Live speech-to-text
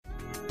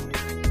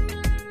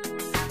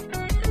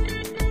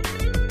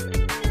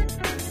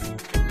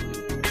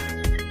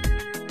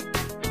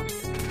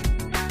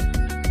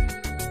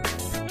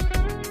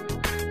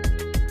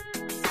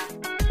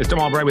It's Tom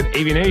Albright with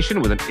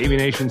Aviation, with an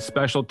Aviation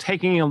special,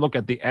 taking a look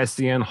at the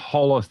SCN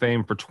Hall of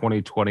Fame for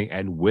 2020.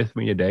 And with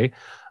me today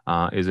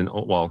is an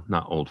old, well,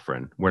 not old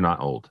friend. We're not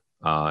old.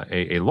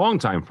 A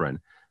longtime friend,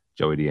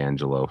 Joey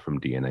D'Angelo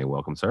from DNA.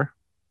 Welcome, sir.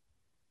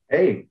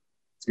 Hey,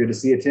 it's good to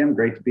see you, Tim.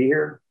 Great to be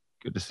here.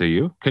 Good to see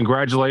you.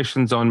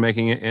 Congratulations on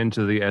making it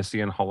into the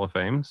SCN Hall of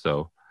Fame.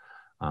 So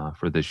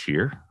for this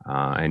year,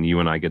 and you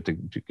and I get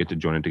to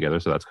join it together.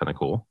 So that's kind of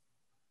cool.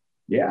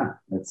 Yeah,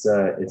 it's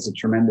a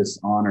tremendous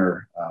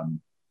honor.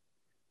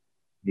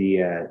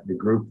 The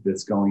group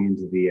that's going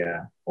into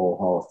the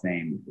Hall of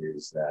Fame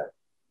is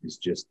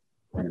just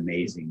an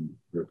amazing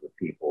group of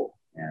people,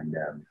 and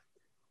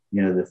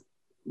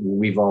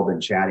we've all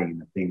been chatting.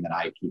 And the thing that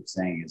I keep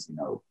saying is,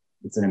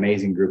 it's an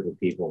amazing group of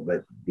people,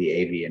 but the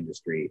AV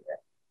industry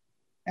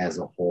as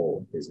a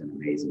whole is an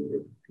amazing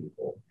group of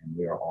people, and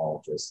we are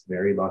all just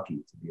very lucky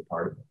to be a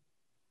part of it.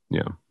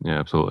 Yeah,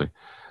 absolutely.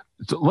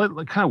 So let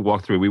kind of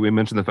walk through. We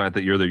mentioned the fact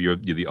that you're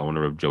the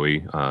owner of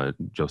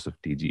Joseph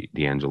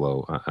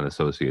D'Angelo and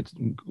Associates,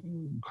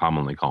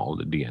 commonly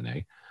called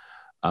DNA.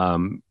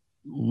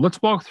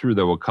 Let's walk through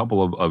though a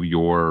couple of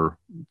your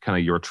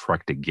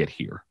trek to get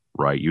here.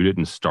 Right, you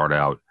didn't start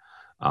out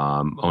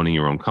owning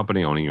your own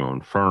company, owning your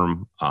own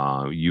firm.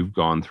 You've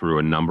gone through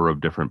a number of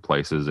different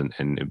places,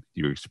 and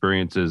your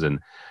experiences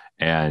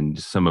and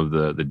some of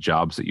the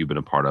jobs that you've been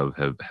a part of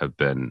have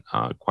been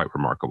quite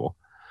remarkable.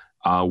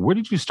 Where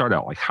did you start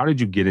out? Like, how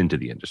did you get into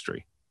the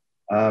industry?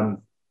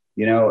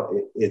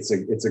 It's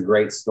a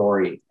great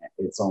story.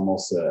 It's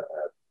almost a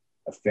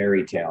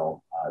fairy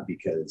tale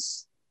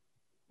because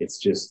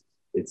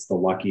it's the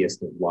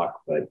luckiest of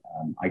luck. But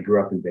I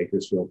grew up in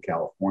Bakersfield,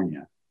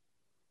 California,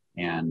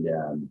 and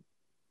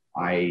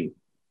I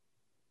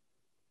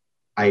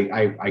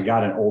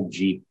got an old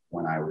Jeep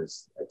when I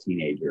was a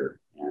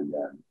teenager, and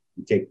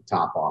you take the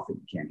top off and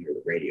you can't hear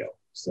the radio.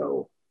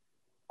 So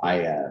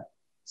I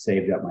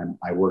saved up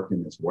I worked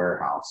in this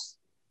warehouse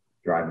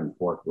driving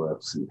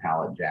forklifts and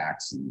pallet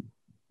jacks and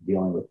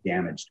dealing with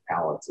damaged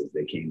pallets as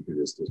they came through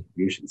this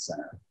distribution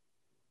center.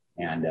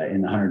 And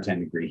in the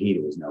 110-degree heat,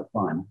 it was no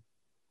fun.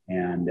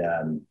 And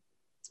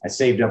I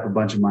saved up a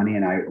bunch of money,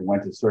 and I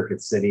went to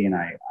Circuit City, and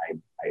I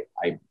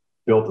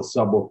built a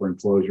subwoofer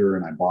enclosure,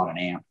 and I bought an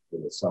amp for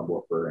the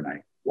subwoofer, and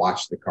I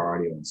watched the car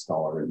audio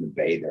installer in the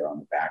bay there on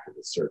the back of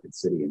the Circuit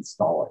City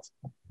install it.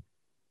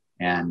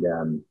 And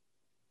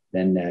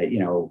then,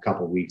 a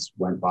couple of weeks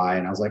went by,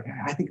 and I was like,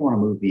 I think I want to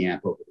move the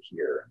amp over to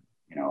here.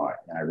 And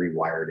I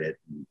rewired it.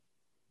 And,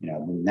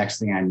 the next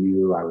thing I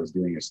knew, I was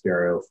doing a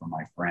stereo for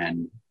my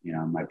friend,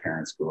 in my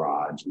parents'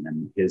 garage, and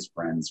then his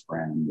friend's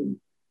friend. And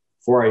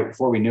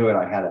before we knew it,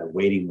 I had a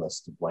waiting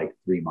list of like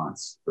 3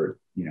 months for,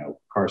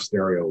 car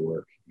stereo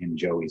work in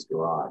Joey's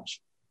garage.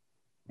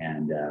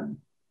 And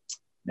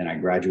then I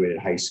graduated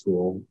high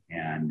school,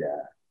 and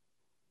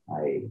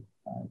I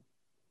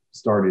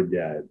started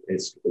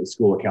a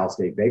school at Cal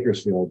State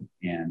Bakersfield,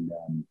 and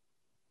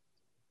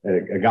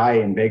a guy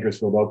in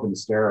Bakersfield opened a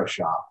stereo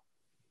shop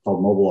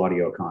called Mobile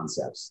Audio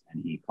Concepts,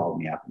 and he called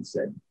me up and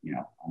said,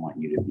 I want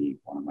you to be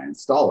one of my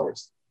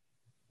installers.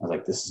 I was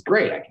like, this is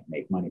great. I can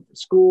make money for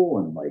school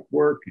and like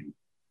work,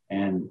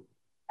 and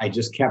I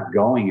just kept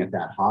going at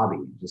that hobby.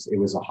 It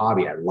was a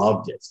hobby. I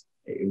loved it.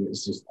 It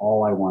was just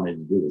all I wanted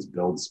to do was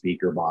build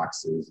speaker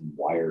boxes and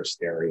wire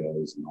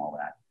stereos and all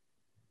that.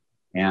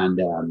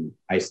 And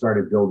I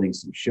started building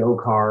some show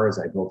cars.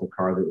 I built a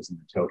car that was in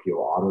the Tokyo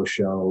Auto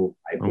Show.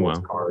 I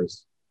built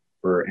cars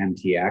for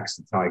MTX.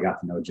 That's how I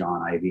got to know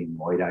John Ivey and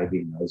Lloyd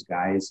Ivey and those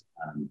guys.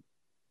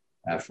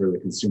 For the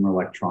Consumer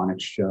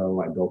Electronics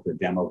Show, I built a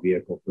demo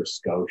vehicle for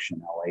Scotia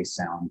and LA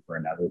Sound for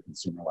another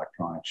Consumer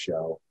Electronics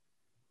Show.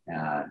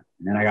 And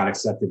then I got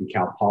accepted to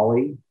Cal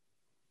Poly.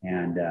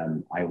 And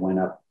I went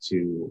up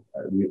to,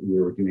 we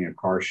were doing a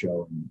car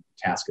show in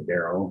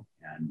Tascadero,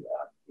 and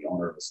the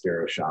owner of a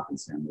stereo shop in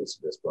San Luis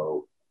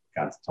Obispo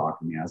got to talk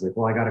to me. I was like,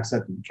 well, I got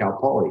accepted to Cal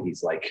Poly.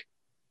 He's like,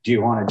 do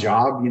you want a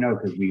job?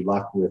 Because we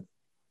left with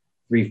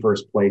 3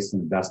 first place in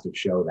the best of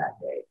show that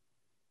day.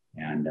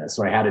 And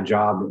so I had a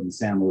job in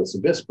San Luis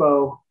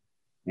Obispo,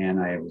 and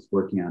I was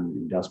working on an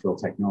industrial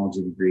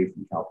technology degree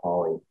from Cal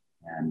Poly.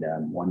 And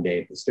one day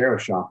at the stereo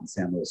shop in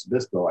San Luis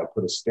Obispo, I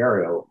put a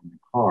stereo in the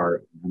car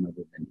of none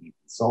other than Ethan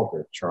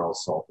Salter,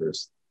 Charles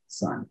Salter's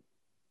son.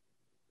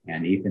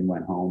 And Ethan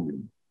went home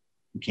and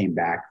he came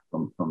back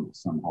from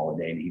some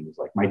holiday, and he was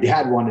like, my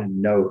dad wanted to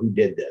know who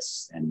did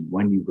this and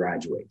when you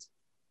graduate.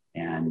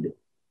 And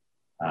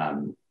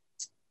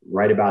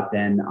right about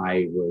then,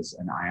 I was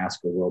an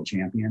IASCA world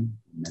champion,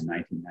 in the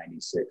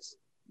 1996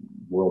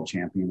 world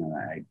champion.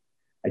 And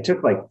I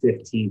took like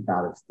 15th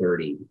out of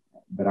 30,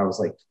 but I was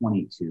like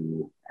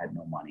 22, had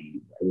no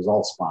money. It was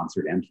all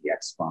sponsored.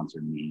 MTX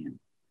sponsored me.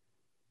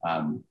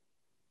 And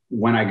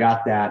when I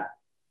got that,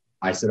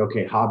 I said,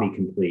 okay, hobby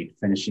complete,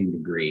 finishing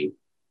degree.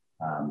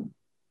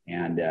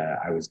 And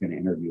I was going to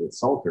interview with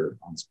Salter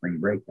on spring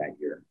break that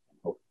year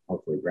and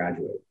hopefully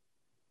graduate.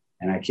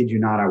 And I kid you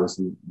not, I was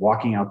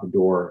walking out the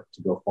door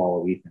to go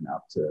follow Ethan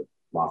up to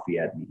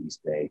Lafayette in the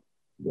East Bay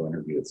to go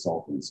interview with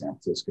Salter in San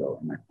Francisco.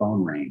 And my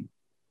phone rang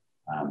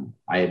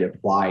I had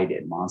applied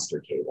at Monster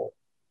Cable,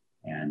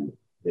 and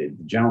the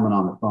gentleman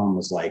on the phone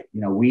was like,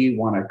 we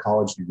want a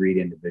college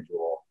degreed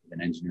individual with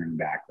an engineering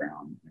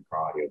background and a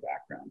car audio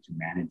background to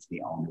manage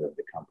the owner of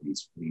the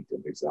company's fleet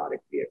of exotic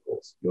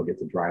vehicles. You'll get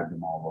to drive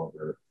them all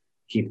over,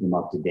 keep them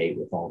up to date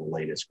with all the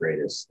latest,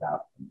 greatest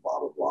stuff, and blah,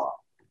 blah, blah.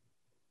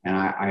 And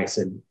I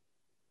said,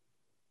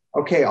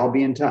 okay, I'll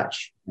be in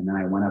touch. And then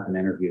I went up and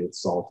interviewed at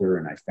Salter,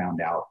 and I found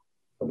out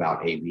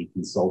about AV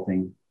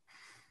consulting.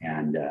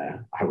 And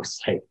I was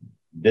like,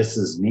 this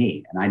is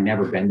me. And I'd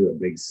never been to a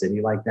big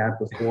city like that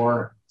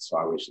before. So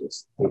I was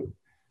just,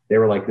 they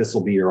were like, this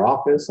will be your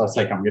office. I was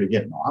like, I'm going to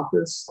get an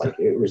office. Like,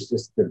 it was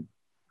just the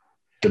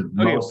okay,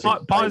 most.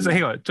 Pause.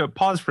 Hang on. So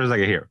pause for a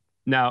second here.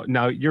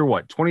 Now you're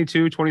what,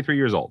 22, 23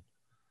 years old?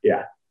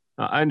 Yeah.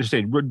 I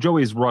understand.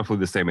 Joey's roughly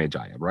the same age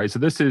I am, right? So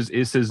this is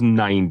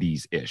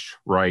 90s ish,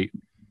 right?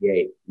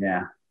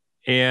 Yeah.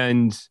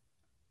 And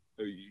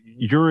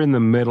you're in the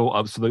middle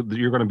of, so that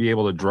you're going to be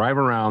able to drive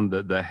around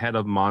the head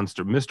of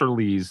Monster, Mr.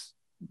 Lee's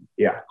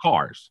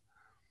cars.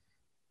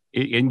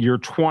 And you're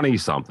 20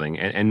 something,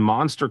 and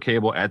Monster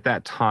Cable at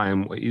that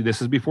time,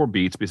 this is before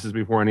Beats, this is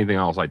before anything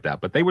else like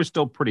that, but they were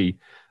still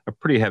a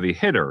pretty heavy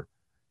hitter,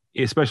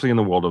 especially in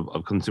the world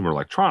of consumer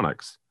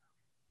electronics.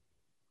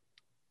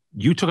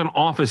 You took an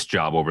office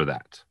job over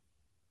that.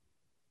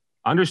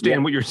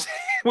 Understand what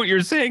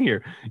you're saying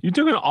here. You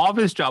took an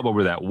office job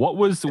over that. What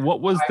was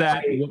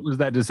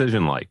that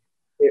decision like?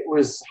 It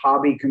was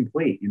hobby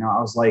complete. I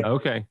was like,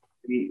 okay,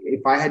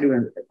 if I had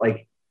to,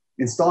 like,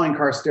 installing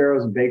car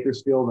stereos in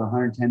Bakersfield in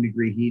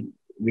 110-degree heat,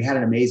 we had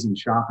an amazing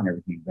shop and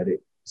everything, but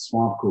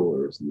swamp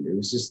coolers, and it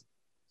was just,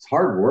 it's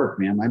hard work,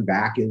 man. My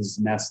back is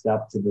messed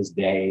up to this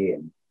day.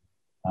 And,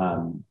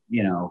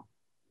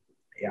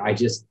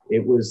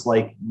 it was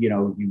like,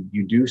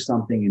 you do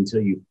something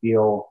until you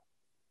feel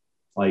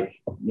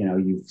like,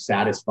 you've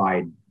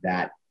satisfied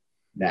that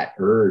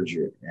urge.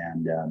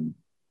 And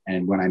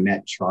when I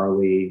met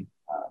Charlie,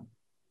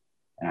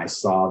 and I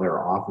saw their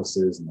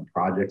offices and the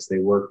projects they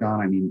worked on,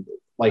 I mean,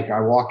 like,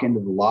 I walk into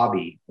the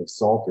lobby of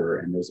Salter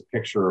and there's a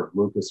picture of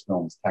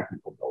Lucasfilm's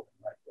technical building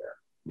right there.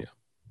 Yeah.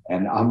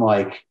 And I'm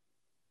like,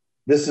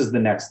 this is the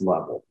next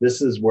level.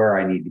 This is where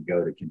I need to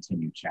go to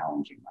continue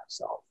challenging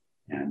myself.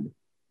 And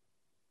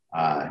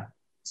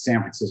San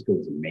Francisco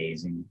was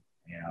amazing,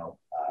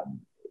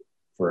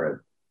 for a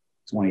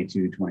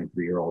 22,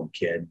 23-year-old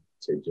kid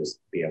to just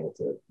be able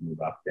to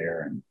move up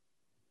there. And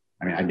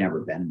I mean, I'd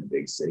never been in a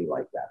big city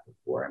like that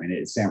before. I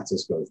mean, San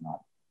Francisco is not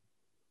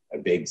a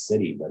big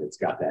city, but it's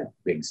got that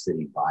big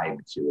city vibe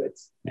to it.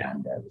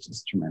 And it was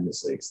just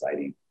tremendously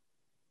exciting.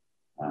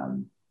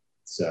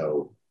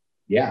 So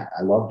yeah,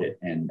 I loved it.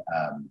 And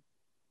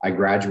I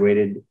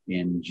graduated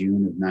in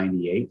June of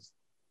 98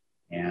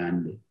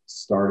 and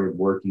started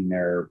working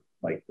there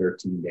like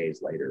 13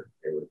 days later.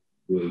 They were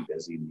really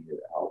busy and needed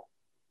help.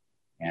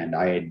 And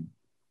I had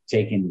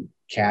taken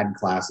CAD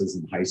classes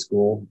in high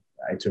school.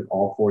 I took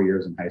all 4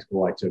 years in high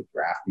school. I took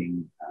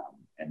drafting.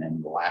 And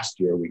then the last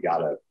year we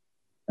got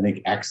I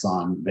think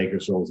Exxon,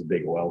 Bakersfield was a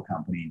big oil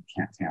company in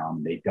Kent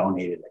Town. They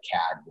donated a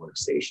CAD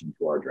workstation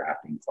to our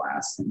drafting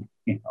class. And,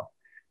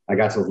 I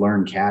got to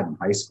learn CAD in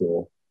high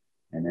school.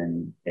 And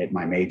then at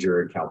my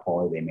major at Cal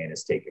Poly, they made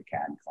us take a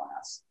CAD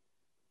class.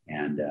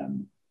 And,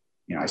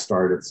 I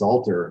started at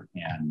Salter,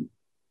 and,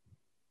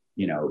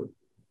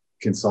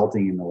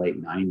 consulting in the late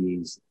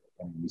 90s,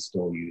 and we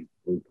still use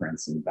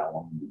blueprints and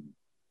vellum and,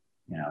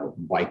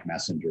 bike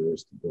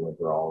messengers to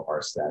deliver all of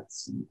our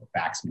sets, and a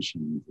fax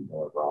machine to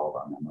deliver all of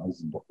our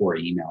memos, and before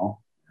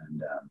email.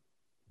 And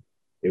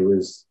it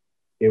was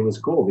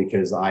cool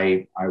because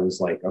I was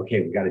like,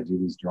 okay, we got to do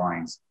these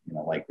drawings,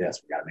 like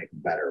this. We got to make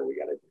them better. We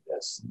got to do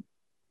this.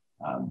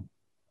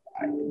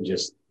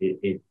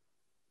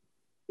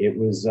 It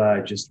was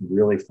just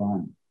really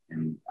fun.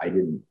 And I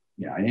didn't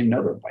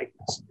know there were bike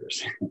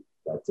messengers,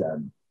 but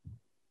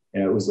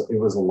it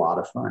was a lot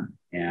of fun.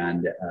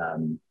 And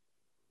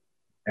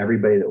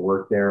everybody that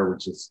worked there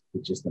was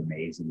just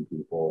amazing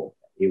people.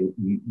 You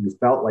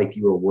felt like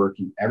you were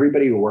working.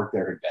 Everybody who worked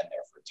there had been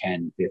there for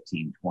 10,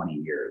 15, 20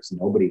 years.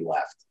 Nobody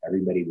left.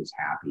 Everybody was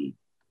happy.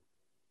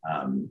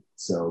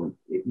 So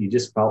you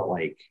just felt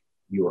like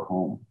you were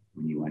home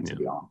when you went to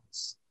the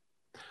office.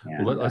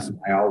 And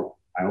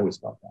I always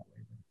felt that way.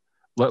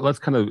 Let's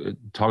kind of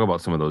talk about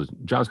some of those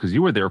jobs, because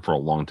you were there for a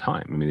long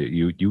time. I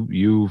mean,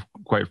 you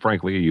quite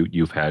frankly,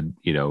 you've had,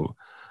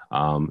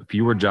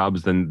 fewer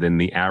jobs than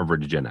the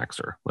average Gen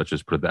Xer. Let's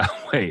just put it that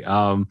way.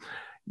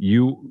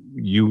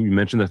 You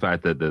mentioned the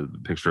fact that the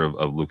picture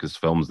of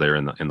Lucasfilms there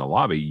in the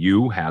lobby,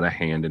 you had a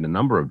hand in a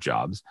number of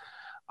jobs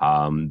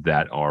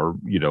that are,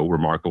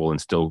 remarkable and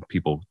still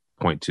people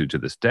point to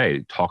this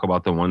day. Talk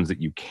about the ones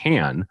that you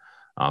can.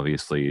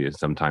 Obviously,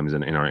 sometimes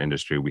in our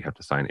industry, we have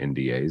to sign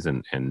NDAs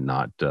and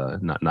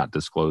not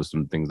disclose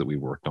some things that we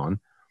worked on.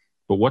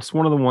 But what's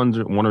one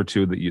or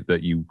two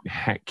that you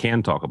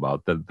can talk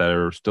about that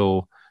are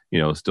still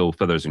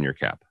feathers in your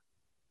cap?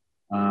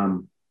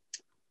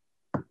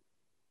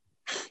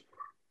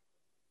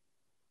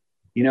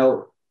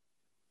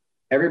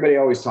 Everybody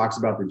always talks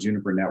about the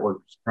Juniper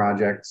Networks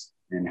projects,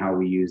 and how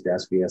we used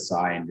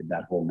SVSI and did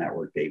that whole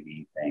network AV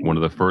thing. One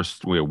of the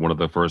first,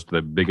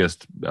 the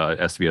biggest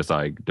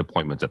SVSI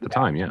deployments at the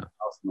time. Yeah.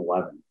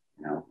 2011.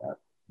 You know,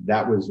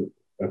 that was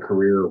a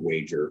career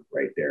wager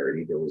right there.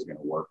 It either was going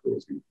to work or it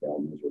was going to fail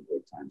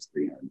miserably times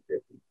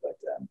 350. But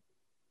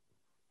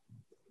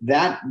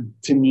that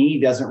to me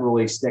doesn't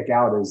really stick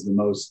out as the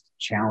most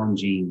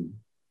challenging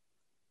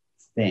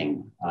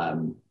thing.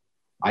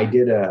 I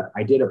did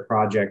a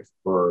project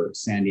for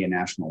Sandia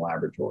National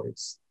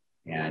Laboratories,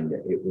 and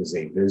it was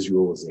a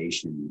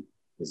visualization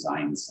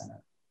design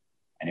center.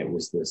 And it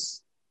was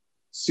this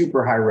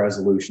super high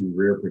resolution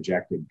rear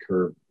projected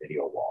curved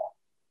video wall.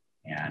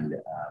 And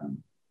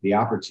the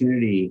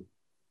opportunity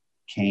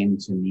came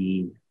to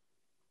me.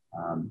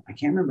 I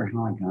can't remember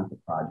how I got the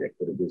project,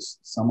 but it was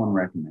someone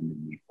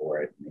recommended me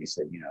for it. And they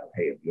said, you know,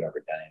 hey, have you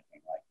ever done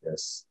anything like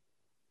this?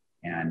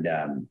 And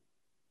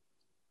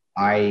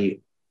I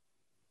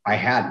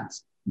hadn't,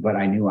 but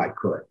I knew I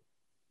could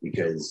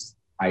because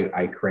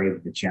I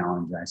craved the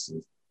challenge. I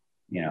said,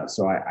 you know,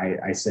 so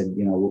I said,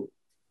 you know,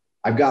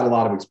 I've got a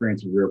lot of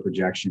experience with rear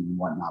projection and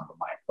whatnot, but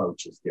my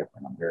approach is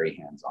different. I'm very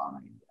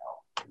hands-on, you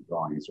know,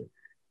 drawings.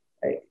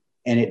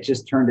 And it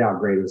just turned out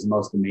great. It was the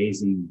most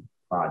amazing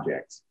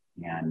project.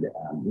 And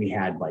we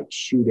had like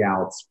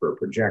shootouts for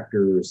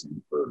projectors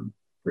and for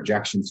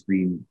projection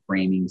screen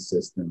framing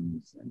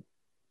systems.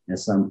 And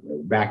some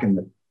back in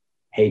the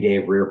heyday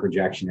of rear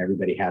projection,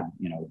 everybody had,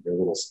 you know, their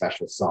little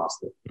special sauce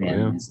that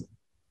fins,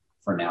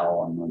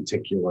 Fresnel and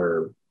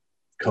lenticular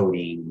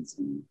coatings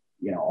and,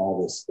 you know,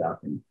 all this stuff.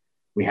 And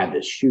we had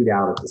this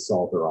shootout at the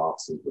Salter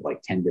offices with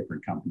like 10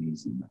 different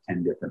companies and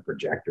 10 different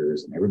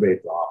projectors. And everybody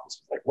at the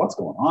office was like, what's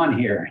going on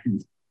here?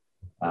 And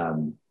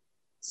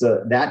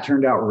so that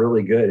turned out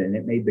really good. And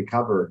it made the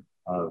cover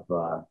of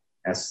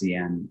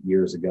SCN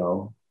years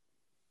ago.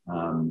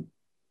 So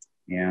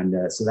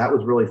that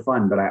was really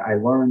fun. But I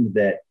learned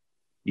that,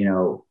 you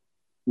know,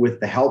 with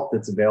the help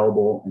that's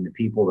available and the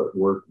people that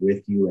work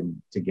with you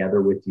and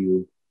together with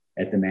you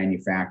at the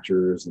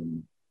manufacturers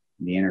and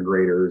the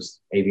integrators,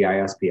 AVI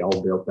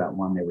SPL built that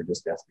one. They were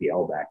just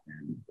SPL back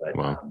then, but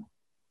wow.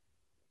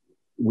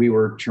 We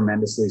were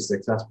tremendously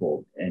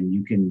successful. And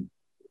you can,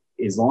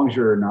 as long as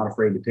you're not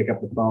afraid to pick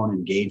up the phone,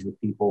 engage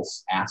with people,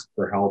 ask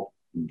for help,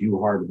 and do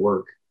hard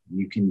work,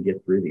 you can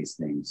get through these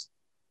things.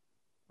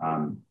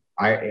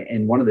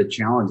 And one of the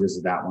challenges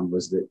of that one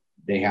was that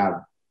they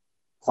have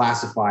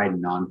classified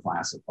and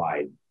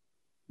non-classified,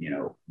 you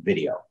know,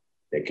 video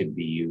that could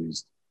be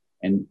used.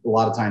 And a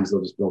lot of times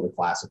they'll just build a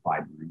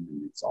classified room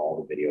and it's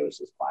all the videos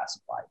just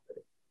classified. But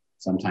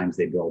sometimes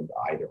they build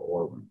either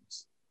or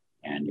rooms.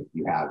 And if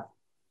you have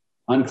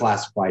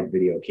unclassified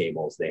video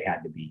cables, they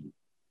had to be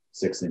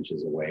 6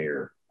 inches away,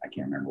 or I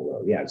can't remember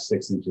what,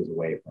 6 inches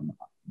away from,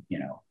 you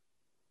know,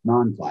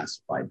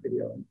 non-classified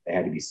video. And they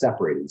had to be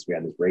separated. So we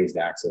had this raised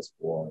access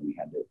floor and we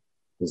had to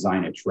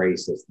design a tray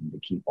system to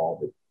keep all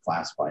the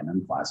classified and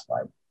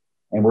unclassified.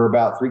 And we're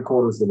about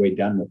 3/4 of the way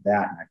done with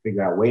that. And I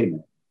figured out, wait a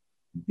minute,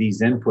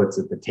 these inputs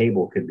at the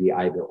table could be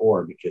either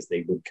or because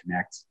they would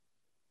connect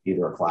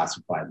either a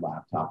classified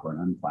laptop or an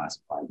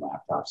unclassified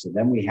laptop. So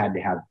then we had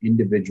to have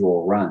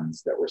individual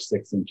runs that were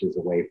 6 inches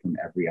away from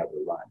every other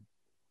run.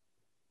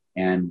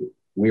 And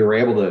we were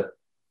able to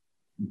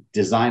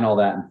design all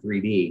that in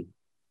 3D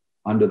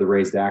under the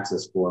raised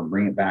access floor and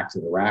bring it back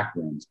to the rack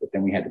rooms. But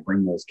then we had to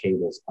bring those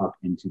cables up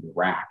into the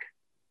rack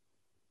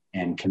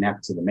and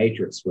connect to the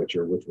matrix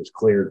switcher, which was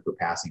cleared for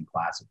passing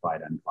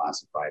classified,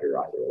 unclassified, or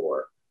either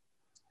or.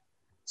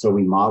 So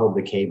we modeled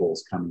the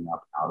cables coming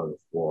up out of the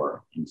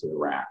floor into the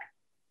rack.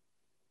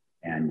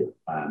 And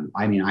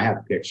I mean, I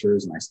have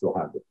pictures and I still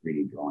have the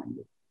 3D drawing.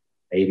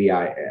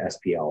 AVI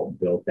SPL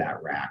built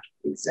that rack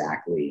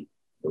exactly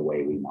the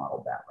way we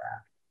modeled that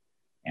rack.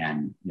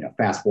 And, you know,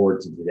 fast forward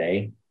to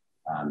today,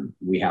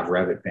 we have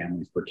Revit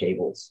families for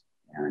cables,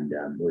 and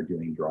we're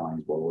doing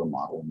drawings where we're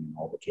modeling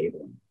all the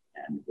cabling.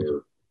 And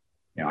we're,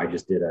 you know, I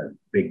just did a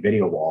big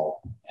video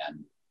wall,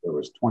 and there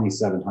was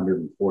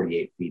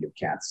 2,748 feet of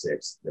Cat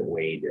 6 that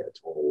weighed a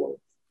total of,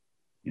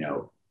 you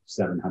know,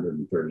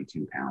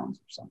 732 pounds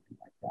or something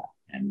like that.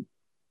 And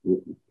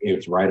it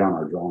was right on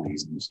our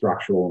drawings. And the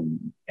structural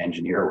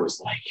engineer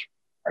was like,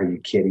 "Are you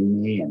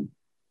kidding me?" And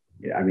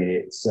I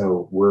mean,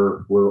 so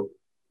we're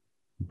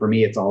for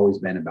me, it's always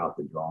been about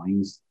the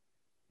drawings.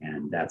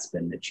 And that's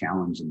been the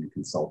challenge in the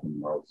consulting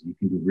world. You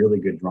can do really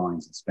good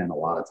drawings and spend a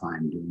lot of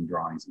time doing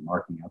drawings and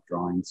marking up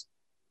drawings.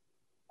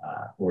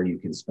 Or you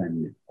can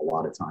spend a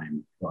lot of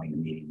time going to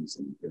meetings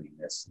and doing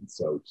this. And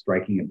so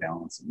striking a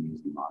balance and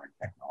using modern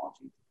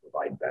technology to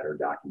provide better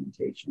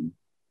documentation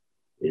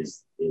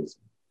is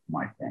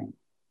my thing.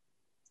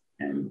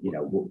 And, you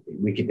know,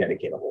 we could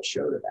dedicate a whole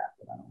show to that.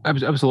 But I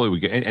don't know. Absolutely.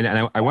 We can.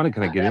 And I want to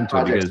kind of get into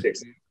it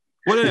because...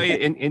 Well,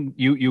 and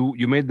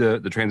you made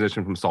the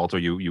transition from Salter.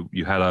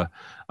 You had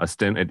a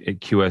stint at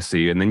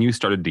QSC, and then you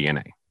started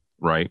DNA,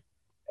 right?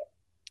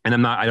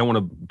 And I don't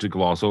want to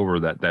gloss over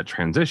that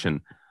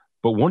transition,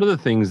 but one of the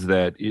things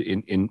that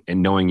in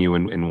knowing you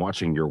and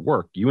watching your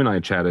work, you and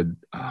I chatted,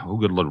 oh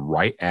good Lord,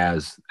 right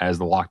as the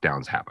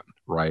lockdowns happened,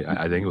 right?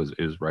 I think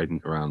it was right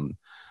around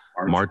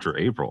March or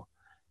April,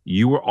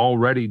 you were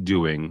already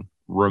doing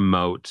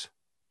remote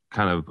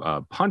kind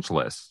of punch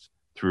lists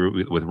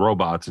through with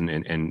robots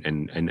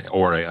and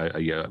or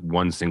a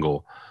one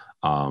single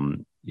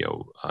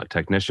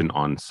technician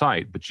on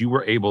site, but you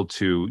were able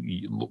to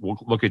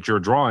look at your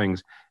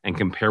drawings and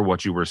compare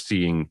what you were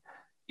seeing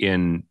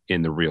in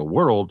the real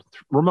world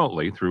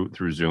remotely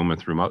through Zoom and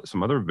through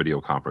some other video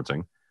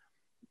conferencing.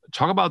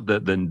 Talk about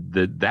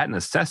that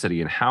necessity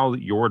and how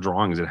your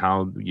drawings and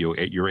how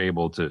you're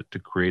able to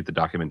create the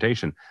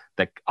documentation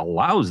that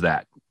allows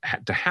that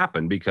to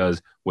happen,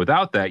 because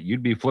without that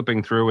you'd be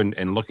flipping through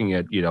and looking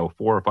at 4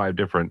 or 5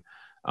 different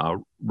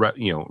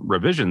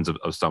revisions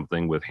of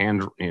something with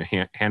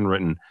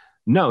handwritten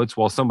notes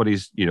while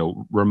somebody's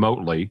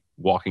remotely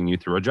walking you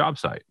through a job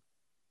site.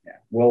 Yeah.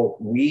 Well,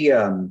 we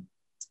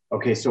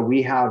so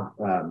we have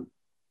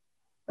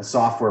a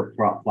software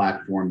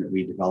platform that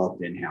we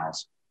developed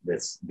in-house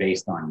that's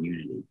based on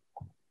Unity.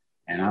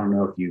 And I don't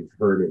know if you've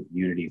heard of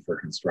Unity for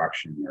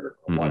construction or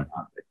whatnot,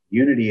 but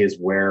Unity is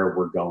where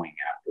we're going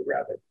after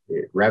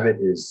Revit. Revit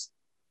is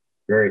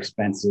very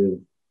expensive,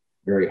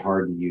 very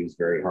hard to use,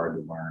 very hard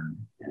to learn,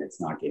 and it's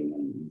not getting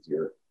any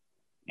easier.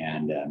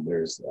 And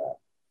there's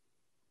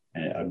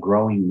a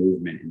growing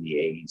movement in the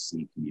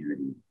AEC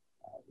community,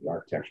 the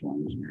architectural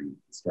engineering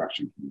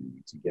construction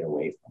community, to get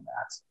away from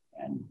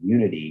that. And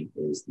Unity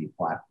is the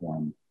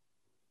platform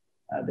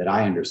that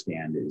I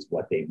understand is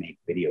what they make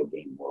video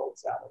game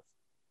worlds out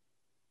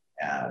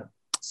of.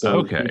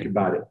 Think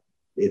about it.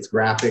 It's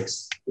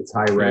graphics, it's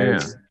high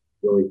res,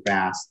 really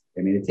fast.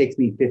 I mean, it takes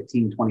me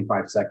 15,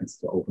 25 seconds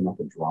to open up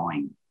a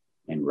drawing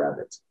in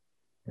Revit.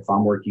 If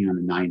I'm working on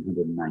a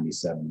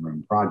 997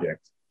 room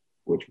project,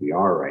 which we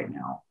are right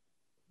now,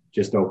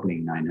 just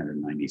opening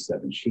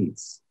 997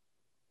 sheets,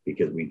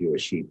 because we do a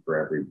sheet for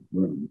every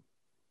room,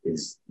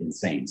 is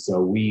insane.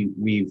 So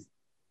we've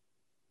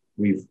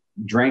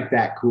drank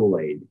that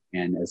Kool-Aid,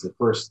 and as a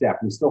first step,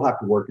 we still have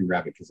to work in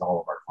Revit because all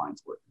of our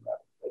clients work in Revit.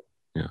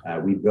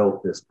 But we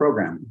built this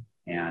program,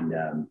 and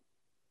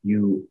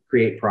you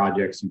create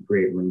projects, you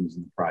create rooms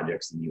in the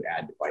projects, and you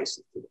add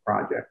devices to the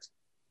project.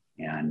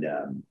 And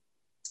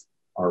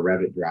our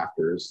Revit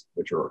drafters,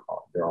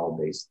 they're all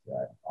based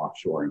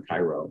offshore in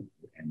Cairo,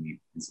 and we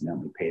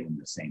incidentally pay them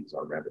the same as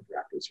our Revit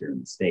drafters here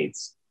in the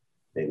States.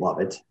 They love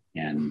it,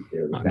 and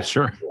they're the best.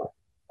 Sure.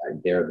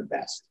 They're the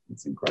best.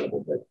 It's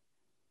incredible. But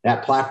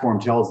that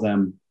platform tells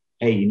them,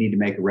 hey, you need to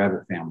make a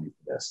Revit family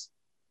for this.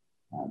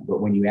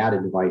 But when you add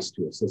a device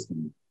to a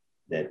system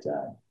that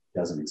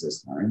doesn't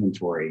exist in our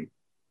inventory,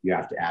 you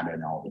have to add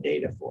in all the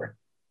data for it.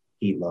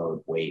 Heat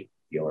load, weight,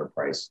 dealer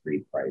price,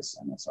 street price,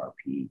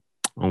 MSRP.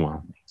 Oh,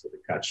 wow. So the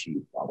cut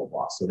sheet, blah, blah,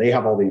 blah. So they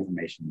have all the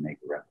information to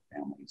make the Revit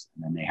families.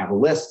 And then they have a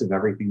list of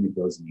everything that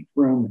goes in each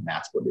room, and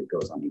that's what it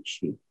goes on each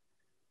sheet.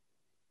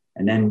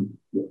 And then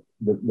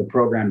the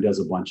program does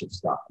a bunch of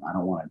stuff. And I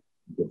don't want to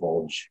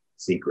divulge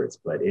secrets,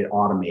 but it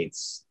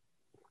automates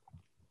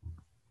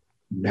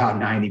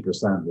about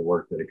 90% of the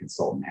work that a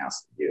consultant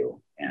has to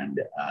do. And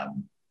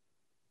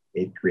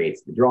it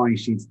creates the drawing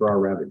sheets for our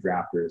Revit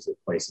drafters. It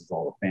places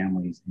all the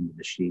families into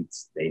the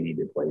sheets. They need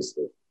to place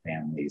the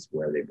families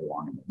where they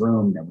belong in the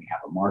room. Then we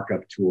have a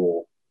markup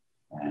tool,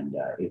 and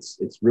it's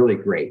really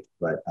great.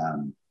 But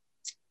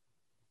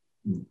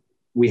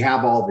we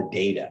have all the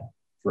data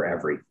for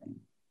everything.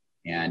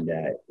 And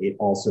it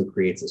also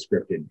creates a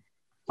scripted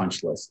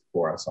punch list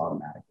for us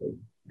automatically.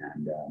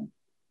 And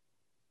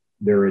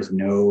there is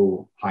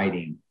no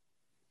hiding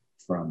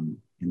from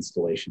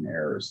installation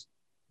errors,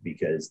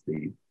 because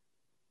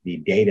the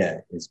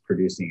data is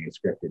producing a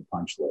scripted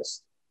punch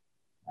list,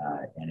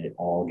 and it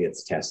all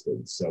gets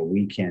tested. So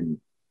we can,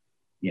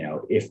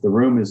 if the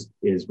room is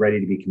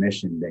ready to be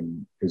commissioned,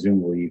 then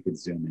presumably you could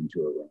zoom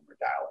into a room or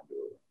dial into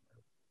a room,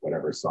 or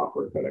whatever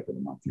software codec of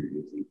the month you're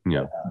using.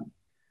 Yeah.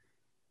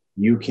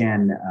 You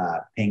can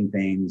ping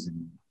things,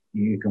 and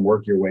you can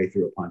work your way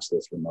through a punch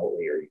list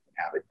remotely, or you can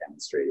have it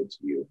demonstrated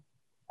to you.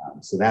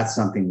 So that's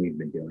something we've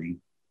been doing.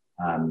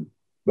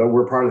 But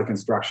we're part of the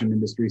construction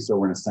industry, so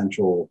we're an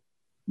essential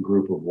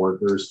group of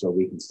workers, so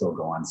we can still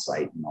go on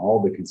site. And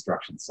all the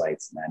construction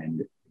sites and that in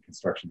the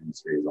construction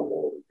industry as a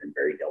whole have been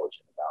very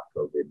diligent about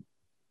COVID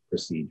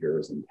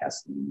procedures and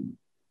testing and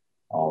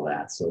all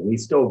that. So we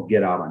still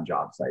get out on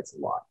job sites a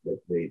lot. But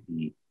the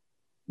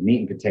meat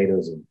and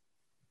potatoes of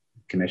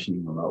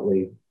commissioning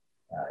remotely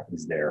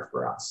is there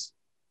for us.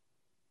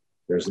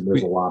 There's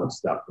a lot of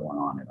stuff going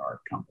on in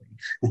our company.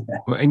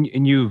 Well,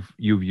 and you've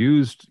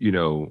used,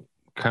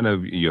 kind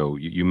of,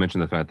 you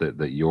mentioned the fact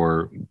that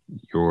your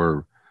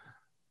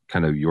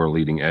kind of your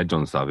leading edge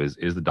on stuff is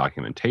the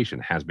documentation,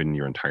 has been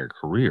your entire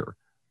career.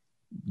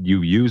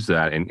 You use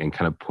that and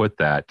kind of put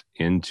that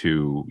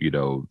into,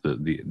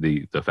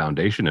 the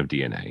foundation of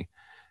DNA,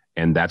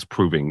 and that's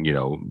proving,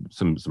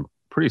 some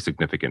pretty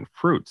significant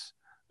fruits,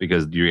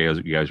 because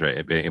you guys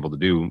are able to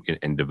do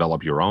and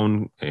develop your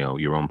own,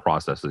 your own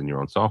processes and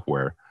your own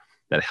software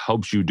that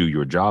helps you do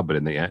your job, but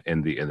in the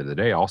end of the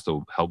day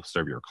also helps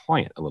serve your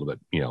client a little bit,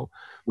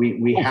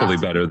 we hopefully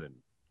better than,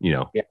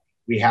 Yeah,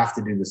 we have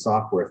to do the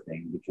software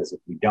thing, because if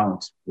we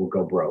don't, we'll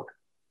go broke.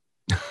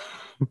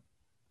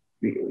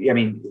 I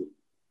mean,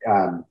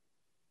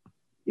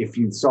 if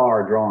you saw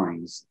our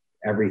drawings,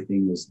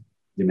 everything was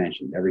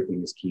dimensioned,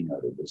 everything is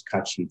keynoted. There's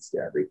cut sheets to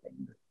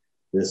everything.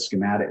 The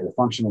schematic, the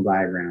functional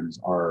diagrams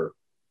are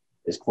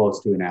as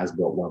close to an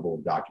as-built level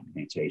of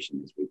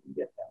documentation as we can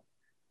get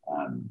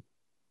them.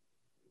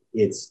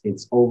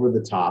 It's over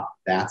the top.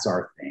 That's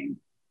our thing.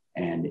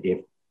 And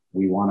if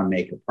we want to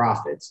make a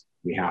profit,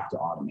 we have to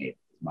automate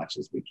as much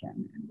as we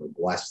can. And we're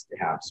blessed to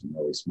have some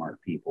really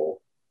smart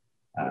people,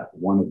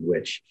 one of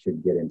which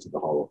should get into the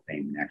Hall of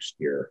Fame next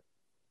year.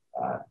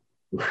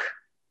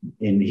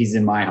 And he's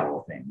in my Hall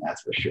of Fame,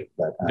 that's for sure.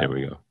 But there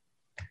we go.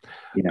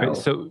 You know, right,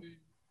 so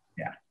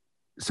yeah.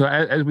 So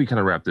as we kind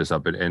of wrap this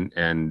up,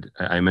 and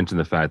I mentioned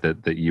the fact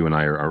that you and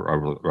I are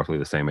roughly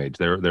the same age.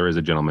 There is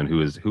a gentleman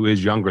who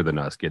is younger than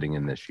us getting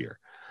in this year,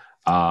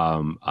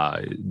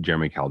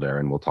 Jeremy Caldera,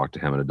 and we'll talk to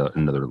him at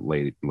another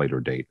later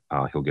date.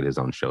 He'll get his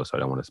own show, so I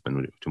don't want to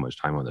spend too much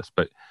time on this.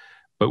 But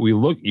you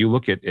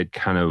look at it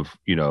kind of,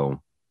 you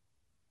know,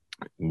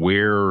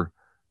 where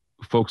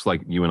folks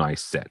like you and I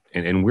sit,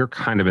 and we're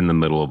kind of in the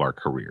middle of our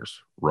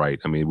careers, right?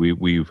 I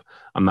mean,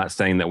 I'm not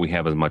saying that we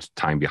have as much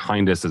time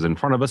behind us as in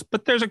front of us,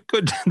 but there's a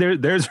good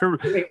there's some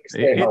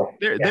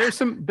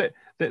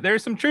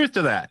truth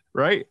to that,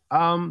 right?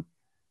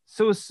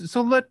 So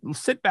let's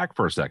sit back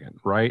for a second,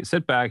 right?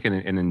 Sit back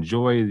and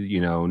enjoy, you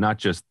know, not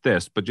just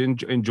this, but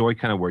enjoy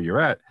kind of where you're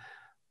at.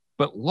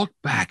 But look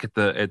back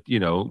at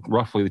you know,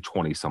 roughly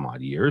 20 some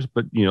odd years,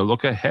 but, you know,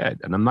 look ahead.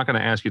 And I'm not going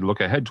to ask you to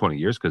look ahead 20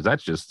 years because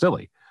that's just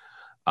silly.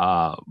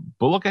 But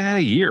look ahead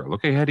a year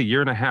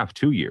and a half,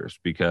 2 years,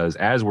 because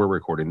as we're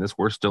recording this,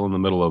 we're still in the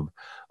middle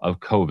of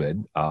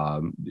COVID.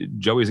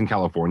 Joey's in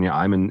California.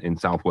 I'm in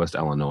Southwest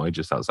Illinois,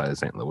 just outside of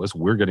St. Louis.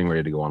 We're getting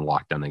ready to go on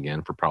lockdown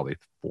again for probably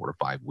 4 to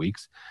 5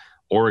 weeks.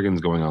 Oregon's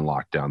going on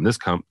lockdown. This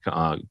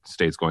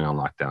state's going on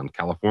lockdown.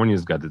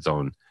 California's got its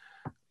own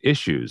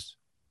issues.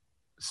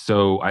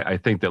 So I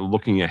think that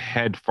looking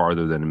ahead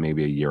farther than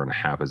maybe a year and a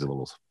half is a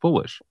little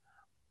foolish.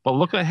 But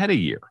look ahead a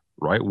year.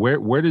 Right?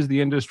 Where does the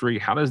industry,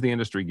 how does the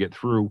industry get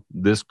through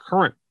this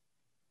current,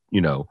 you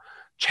know,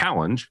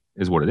 challenge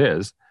is what it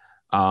is.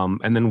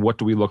 And then what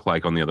do we look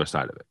like on the other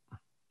side of it?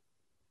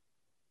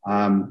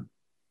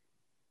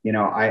 You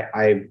know,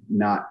 I've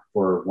not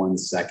for 1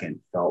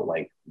 second felt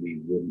like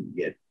we wouldn't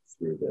get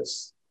through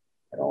this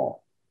at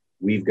all.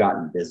 We've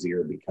gotten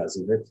busier because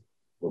of it.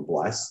 We're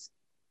blessed.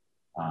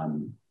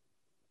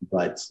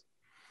 But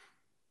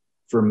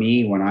for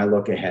me, when I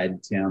look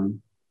ahead,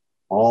 Tim,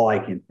 all I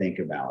can think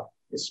about,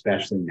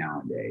 especially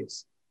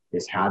nowadays,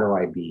 is how do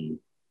I be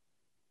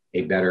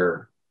a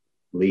better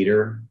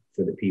leader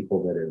for the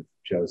people that have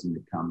chosen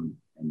to come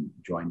and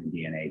join the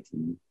DNA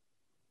team?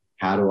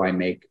 How do I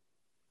make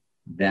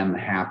them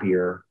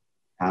happier?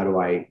 How do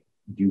I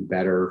do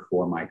better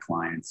for my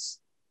clients?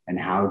 And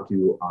how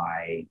do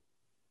I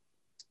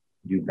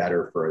do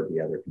better for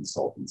the other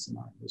consultants in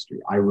our industry?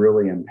 I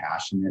really am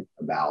passionate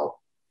about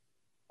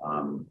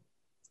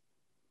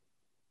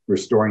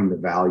restoring the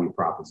value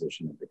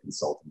proposition of the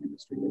consulting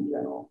industry in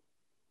general.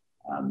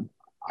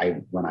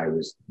 When I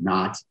was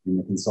not in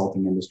the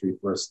consulting industry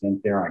for a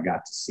stint there, I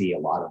got to see a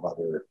lot of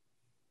other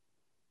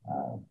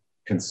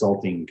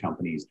consulting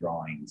companies'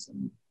 drawings,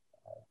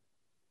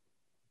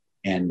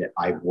 and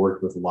I've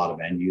worked with a lot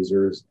of end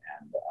users,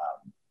 and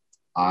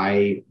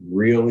I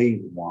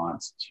really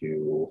want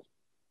to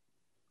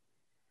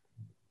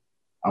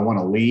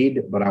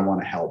lead, but I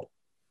want to help.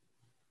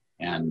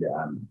 And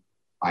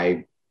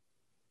I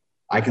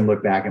can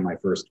look back at my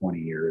first 20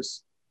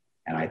 years,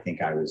 and I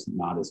think I was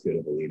not as good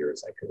of a leader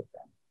as I could have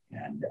been.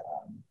 And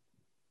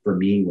for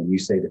me, when you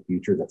say the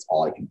future, that's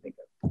all I can think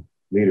of.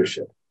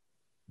 Leadership,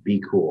 be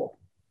cool,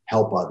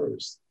 help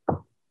others,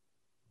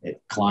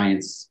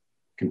 clients,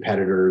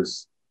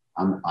 competitors.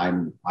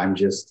 I'm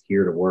just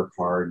here to work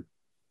hard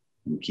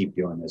and keep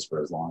doing this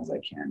for as long as I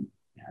can.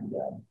 And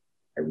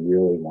I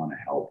really want to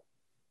help.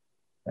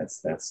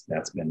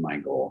 That's been my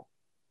goal.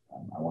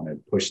 I want to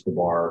push the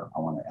bar. I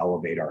want to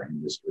elevate our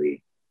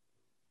industry.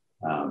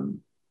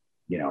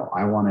 You know,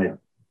 I want to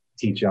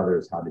teach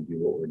others how to do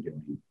what we're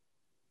doing.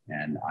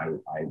 And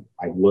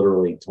I've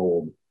literally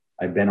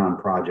I've been on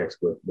projects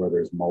where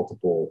there's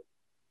multiple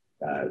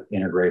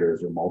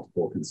integrators or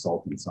multiple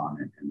consultants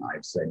on it. And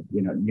I've said,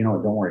 you know,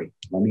 don't worry,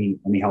 let me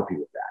help you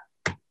with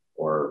that.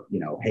 Or, you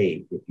know,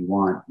 hey, if you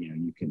want, you know,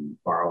 you can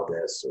borrow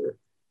this, or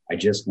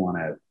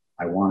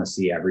I want to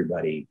see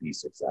everybody be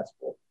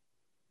successful.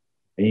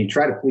 And you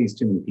try to please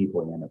too many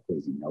people, you end up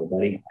pleasing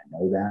nobody. I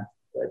know that,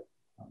 but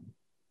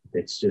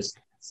it's just.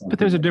 But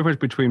there's a difference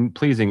between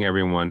pleasing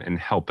everyone and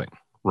helping,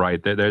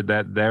 right?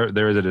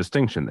 There is a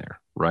distinction there,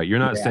 right? You're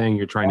not saying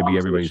you're trying to be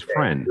everybody's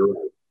friend. You're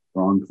right.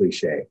 Wrong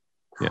cliche.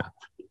 Yeah.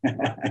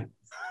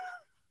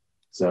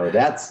 So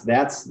that's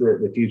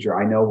the future.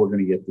 I know we're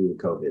going to get through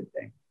the COVID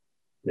thing.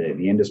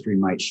 The industry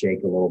might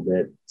shake a little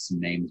bit.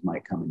 Some names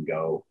might come and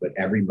go, but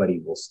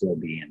everybody will still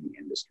be in the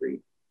industry.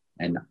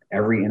 And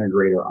every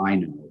integrator I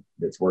know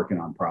that's working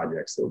on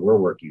projects that we're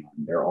working on,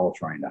 they're all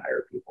trying to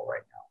hire people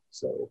right now.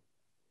 So,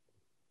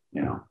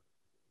 you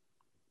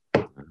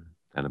know.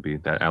 That'll be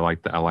that. I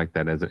like that. I like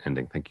that as an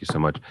ending. Thank you so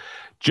much,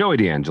 Joey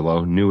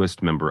D'Angelo,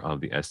 newest member of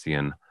the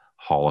SCN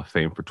Hall of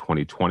Fame for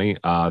 2020.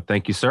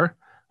 Thank you, sir.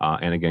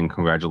 And again,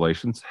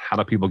 congratulations. How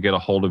do people get a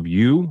hold of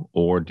you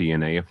or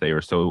DNA if they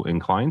are so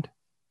inclined?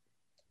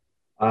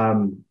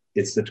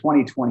 It's the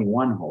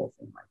 2021 Hall of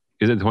Fame.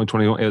 Is it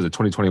 2021? It was a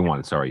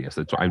 2021. Sorry, yes.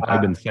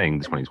 I've been saying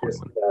the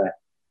 2021.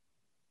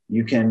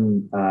 You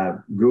can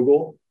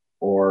Google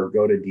or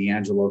go to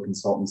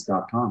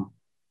d'angeloconsultants.com.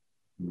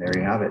 And there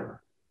you have it.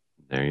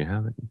 There you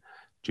have it.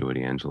 Joey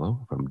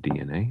D'Angelo from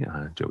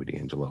DNA, Joey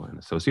D'Angelo and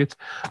Associates.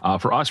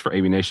 For us, for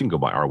AVNation, go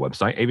by our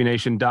website,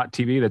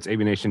 avnation.tv. That's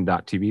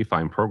avnation.tv.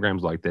 Find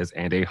programs like this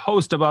and a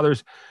host of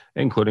others,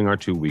 including our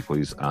 2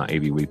 weeklies,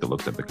 AV Week that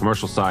looks at the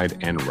commercial side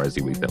and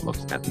Resi Week that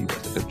looks at the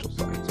residential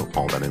side. So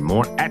all that and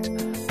more at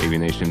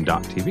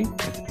avnation.tv.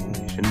 That's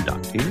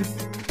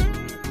avnation.tv.